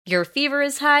Your fever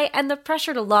is high, and the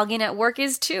pressure to log in at work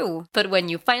is too. But when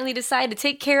you finally decide to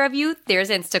take care of you, there's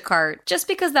Instacart. Just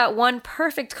because that one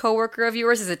perfect coworker of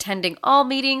yours is attending all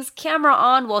meetings, camera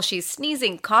on while she's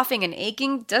sneezing, coughing, and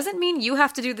aching, doesn't mean you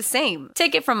have to do the same.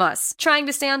 Take it from us. Trying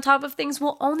to stay on top of things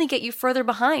will only get you further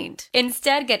behind.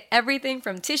 Instead, get everything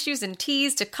from tissues and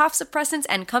teas to cough suppressants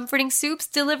and comforting soups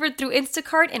delivered through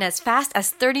Instacart in as fast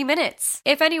as 30 minutes.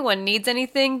 If anyone needs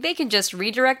anything, they can just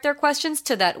redirect their questions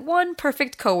to that one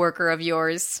perfect coworker of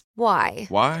yours. Why?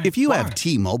 Why? If you have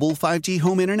T-Mobile 5G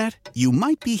home internet, you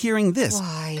might be hearing this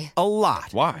Why? a lot.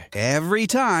 Why? Every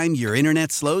time your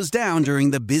internet slows down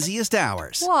during the busiest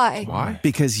hours. Why? Why?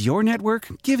 Because your network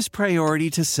gives priority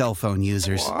to cell phone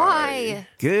users. Why?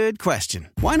 Good question.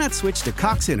 Why not switch to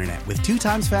Cox Internet with 2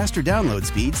 times faster download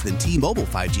speeds than T-Mobile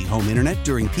 5G home internet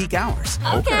during peak hours?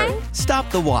 Okay. Stop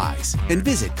the whys and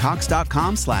visit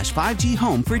cox.com/5G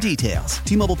home for details.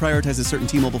 T-Mobile prioritizes certain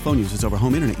T-Mobile phone users over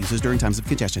home internet users during times of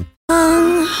congestion.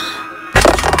 The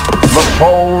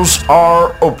polls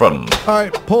are open. All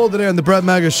right, poll today on the Brett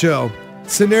Mega Show.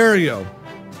 Scenario.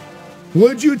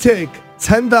 Would you take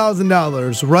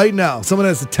 $10,000 right now? Someone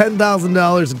has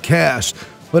 $10,000 in cash,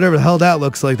 whatever the hell that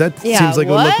looks like. That seems like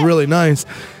it would look really nice.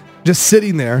 Just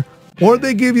sitting there. Or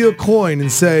they give you a coin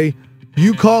and say,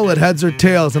 you call it heads or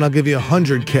tails and I'll give you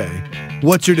 $100K.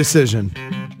 What's your decision?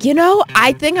 You know,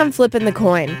 I think I'm flipping the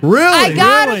coin. Really? I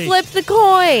gotta flip the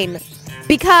coin.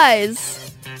 Because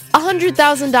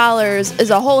 $100,000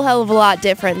 is a whole hell of a lot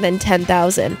different than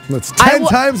 $10,000. That's 10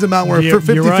 times the amount worth for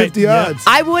 50-50 odds.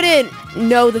 I wouldn't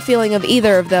know the feeling of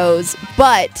either of those,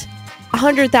 but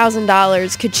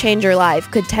 $100,000 could change your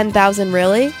life. Could $10,000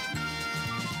 really?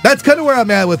 That's kind of where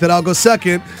I'm at with it. I'll go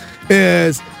second.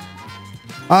 Is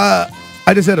I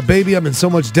just had a baby. I'm in so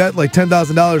much debt. Like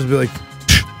 $10,000 would be like,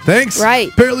 thanks.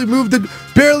 Right. Barely moved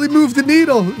the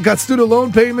needle. Got student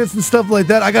loan payments and stuff like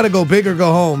that. I got to go big or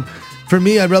go home. For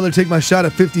me, I'd rather take my shot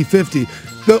at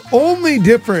 50-50. The only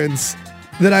difference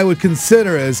that I would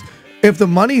consider is if the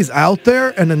money's out there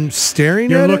and I'm staring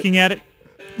You're at looking at it.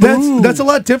 That's a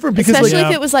lot different because especially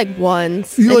if it was like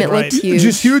ones and it looked huge.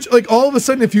 Just huge. Like all of a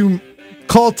sudden, if you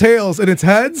call tails and it's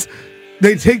heads,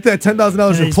 they take that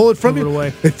 $10,000 and pull it from you.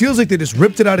 It feels like they just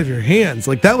ripped it out of your hands.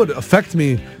 Like that would affect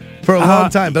me for a long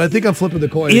time. But I think I'm flipping the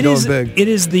coin and going big. It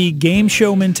is the game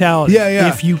show mentality. Yeah.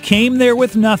 If you came there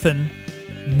with nothing,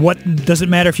 what does it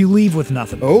matter if you leave with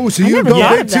nothing? Oh, so you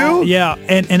go big too? Yeah,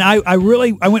 and I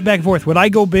went back and forth. Would I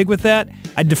go big with that?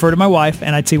 I'd defer to my wife,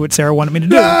 and I'd see what Sarah wanted me to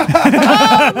do.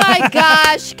 Oh my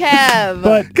gosh, Kev.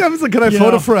 But Kev's like, can I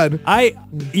phone a friend?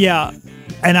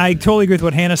 And I totally agree with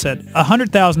what Hannah said.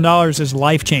 $100,000 is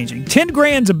life-changing.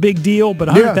 $10,000's a big deal, but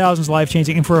 $100,000 is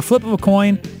life-changing. And for a flip of a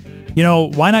coin, you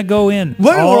know, why not go in?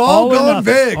 We're all going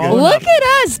big. Look at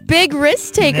us, big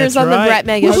risk takers on the Brett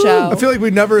Mega Show. I feel like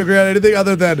we never agree on anything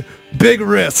other than big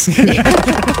risk.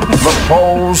 The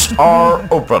polls are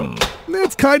open.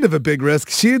 It's kind of a big risk.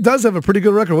 She does have a pretty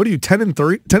good record. What are you,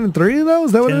 10-3? 10-3 now?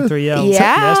 Is that what it is? 10-3, yeah.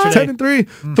 10-3.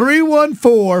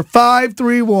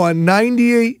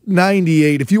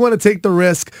 314-531-9898. If you want to take the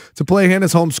risk to play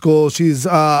Hannah's homeschool, she's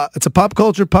it's a pop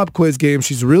culture pop quiz game.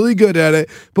 She's really good at it.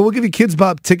 But we'll give you Kids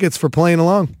Bop tickets for playing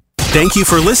along. Thank you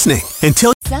for listening.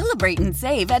 Celebrate and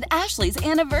save at Ashley's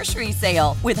Anniversary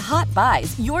Sale. With Hot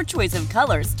Buys, your choice of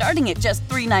colors starting at just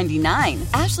 $3.99.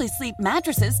 Ashley Sleep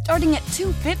mattresses starting at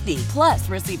 $2.50. Plus,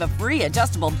 receive a free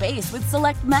adjustable base with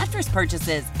select mattress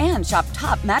purchases. And shop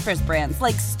top mattress brands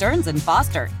like Stearns &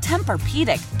 Foster,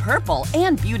 Tempur-Pedic, Purple,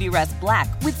 and Beautyrest Black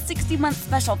with 60-month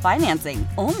special financing.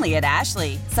 Only at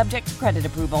Ashley. Subject to credit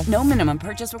approval. No minimum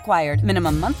purchase required.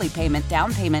 Minimum monthly payment,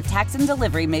 down payment, tax, and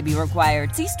delivery may be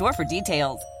required. See store for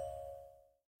details.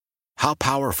 How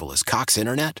powerful is Cox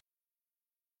Internet?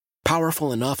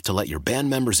 Powerful enough to let your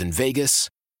band members in Vegas,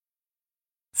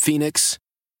 Phoenix,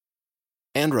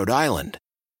 and Rhode Island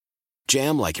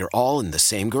jam like you're all in the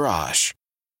same garage.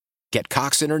 Get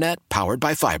Cox Internet powered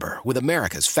by fiber with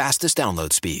America's fastest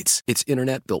download speeds. It's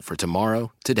internet built for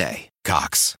tomorrow, today.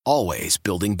 Cox, always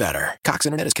building better. Cox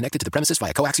Internet is connected to the premises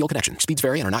via coaxial connection. Speeds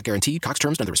vary and are not guaranteed. Cox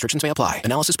terms and other restrictions may apply.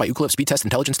 Analysis by Ookla Speed Test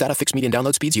Intelligence Data. Fixed median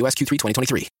download speeds. US Q3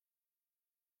 2023.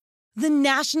 The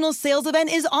national sales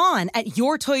event is on at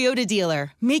your Toyota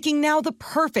dealer, making now the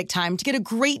perfect time to get a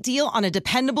great deal on a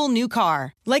dependable new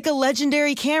car. Like a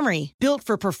legendary Camry, built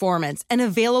for performance and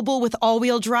available with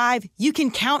all-wheel drive, you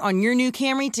can count on your new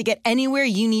Camry to get anywhere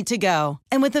you need to go.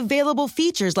 And with available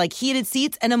features like heated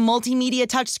seats and a multimedia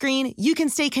touchscreen, you can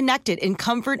stay connected in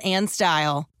comfort and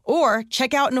style. Or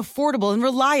check out an affordable and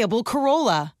reliable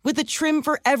Corolla with a trim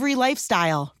for every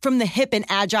lifestyle. From the hip and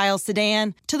agile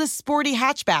sedan to the sporty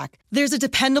hatchback, there's a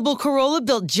dependable Corolla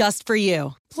built just for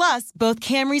you. Plus, both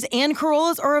Camrys and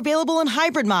Corollas are available in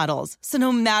hybrid models, so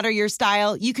no matter your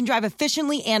style, you can drive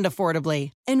efficiently and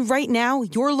affordably. And right now,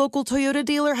 your local Toyota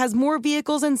dealer has more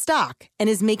vehicles in stock and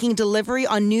is making delivery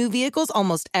on new vehicles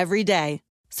almost every day.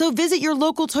 So visit your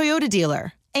local Toyota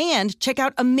dealer and check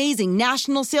out amazing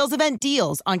national sales event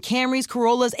deals on Camrys,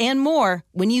 Corollas, and more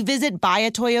when you visit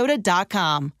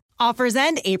buyatoyota.com. Offers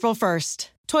end April 1st.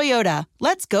 Toyota,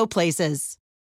 let's go places.